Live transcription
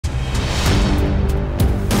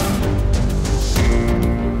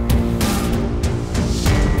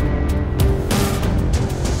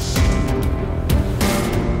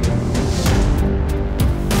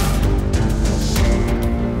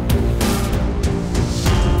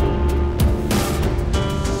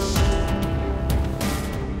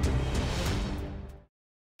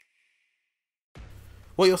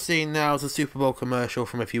What you're seeing now is a Super Bowl commercial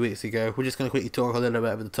from a few weeks ago. We're just going to quickly talk a little bit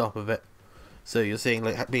over the top of it. So you're seeing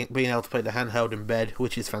like being able to play the handheld in bed,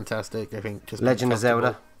 which is fantastic. I think just Legend of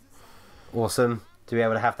Zelda, awesome to be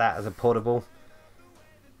able to have that as a portable.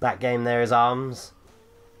 That game there is ARMS.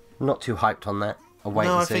 Not too hyped on that. I'll wait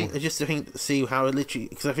and see. I think see how it literally,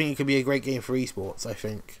 because I think it could be a great game for esports. I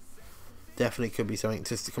think definitely could be something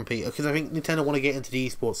just to compete, because I think Nintendo want to get into the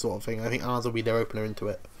esports sort of thing. I think ARMS will be their opener into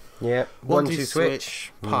it. Yeah, 1-2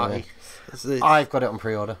 Switch party. Yeah. I've got it on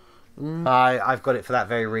pre-order. I've got it for that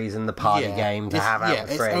very reason, the party game to have out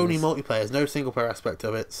with friends. It's only multiplayer, there's no single player aspect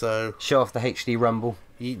of it, so... Show off the HD Rumble.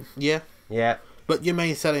 Yeah. But your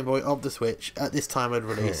main selling point of the Switch at this time of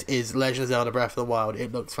release is Legend of Zelda Breath of the Wild.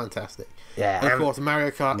 It looks fantastic. Yeah. And of course,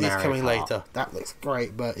 Mario Kart is coming later. That looks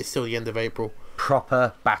great, but it's still the end of April.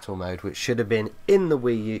 Proper battle mode, which should have been in the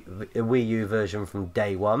Wii U version from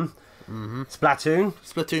day one.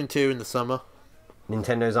 Splatoon 2 in the summer.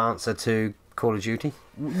 Nintendo's answer to Call of Duty.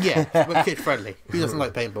 Yeah, but kid friendly. Who doesn't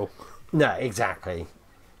like paintball? No, exactly.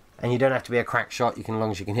 And you don't have to be a crack shot. You can, as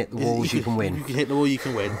long as you can hit the walls, you can win. You can hit the wall, you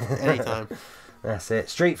can win anytime. That's it.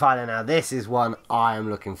 Street Fighter now. This is one I am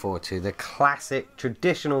looking forward to. The classic,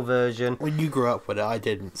 traditional version. When you grew up with it, I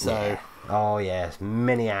didn't, so... Yeah. Oh, yes.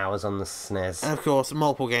 Many hours on the SNES. And, of course,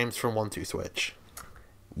 multiple games from 1-2 Switch.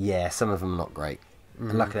 Yeah, some of them not great.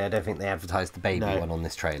 And luckily, I don't think they advertised the baby one on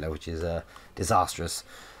this trailer, which is disastrous.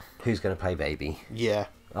 Who's going to play baby? Yeah.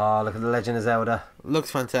 Oh, look at the Legend of Zelda. Looks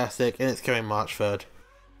fantastic, and it's coming March 3rd.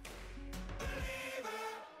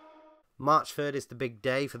 March 3rd is the big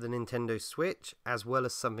day for the Nintendo Switch, as well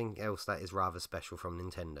as something else that is rather special from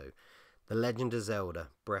Nintendo. The Legend of Zelda,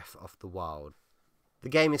 Breath of the Wild. The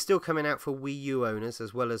game is still coming out for Wii U owners,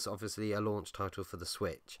 as well as obviously a launch title for the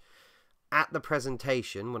Switch. At the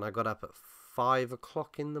presentation, when I got up at 5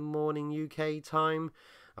 o'clock in the morning UK time,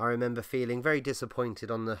 I remember feeling very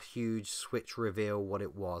disappointed on the huge Switch reveal what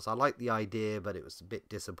it was. I liked the idea, but it was a bit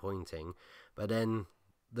disappointing. But then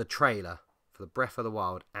the trailer for the Breath of the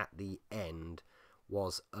Wild at the end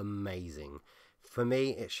was amazing. For me,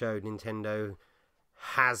 it showed Nintendo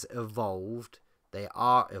has evolved. They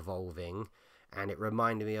are evolving. And it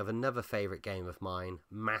reminded me of another favourite game of mine,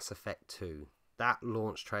 Mass Effect 2. That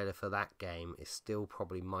launch trailer for that game is still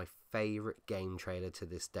probably my favourite game trailer to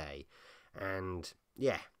this day. And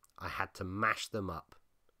yeah, I had to mash them up.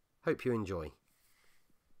 Hope you enjoy.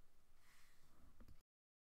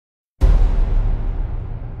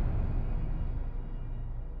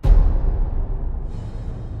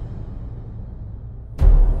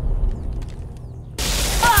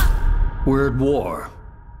 We're at war.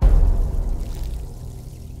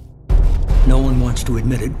 No one wants to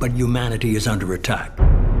admit it, but humanity is under attack.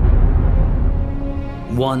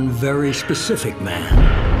 One very specific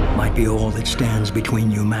man might be all that stands between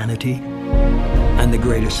humanity and the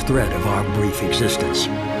greatest threat of our brief existence.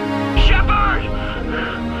 Shepard!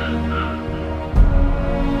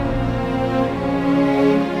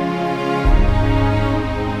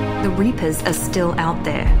 The Reapers are still out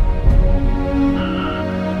there.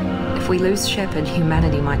 If we lose Shepard,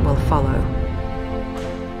 humanity might well follow.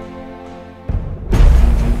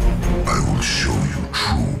 I will show you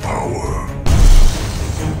true power.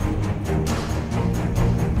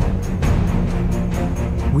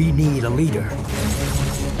 We need a leader.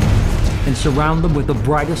 And surround them with the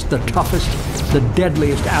brightest, the toughest, the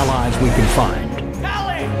deadliest allies we can find.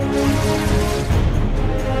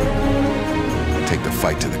 Take the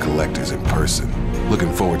fight to the Collectors in person.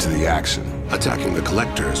 Looking forward to the action. Attacking the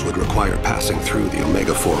Collectors would require passing through the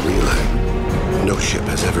Omega-4 relay. No ship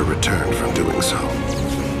has ever returned from doing so.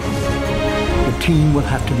 The team will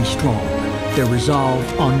have to be strong. Their resolve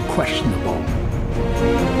unquestionable.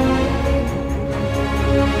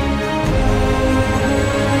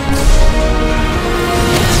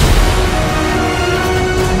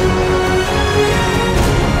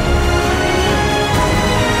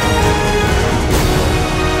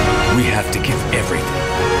 We have to give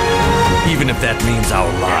everything, even if that means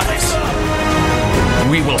our lives.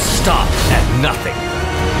 We will stop at nothing.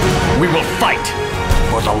 We will fight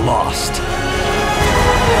for the lost.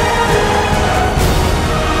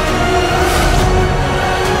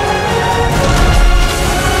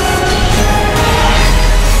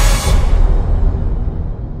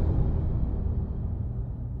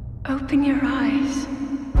 Open your eyes.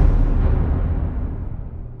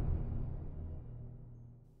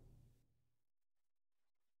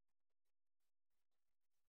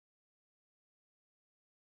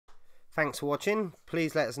 Thanks for watching.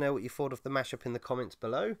 Please let us know what you thought of the mashup in the comments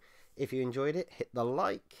below. If you enjoyed it, hit the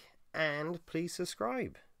like and please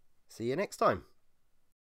subscribe. See you next time.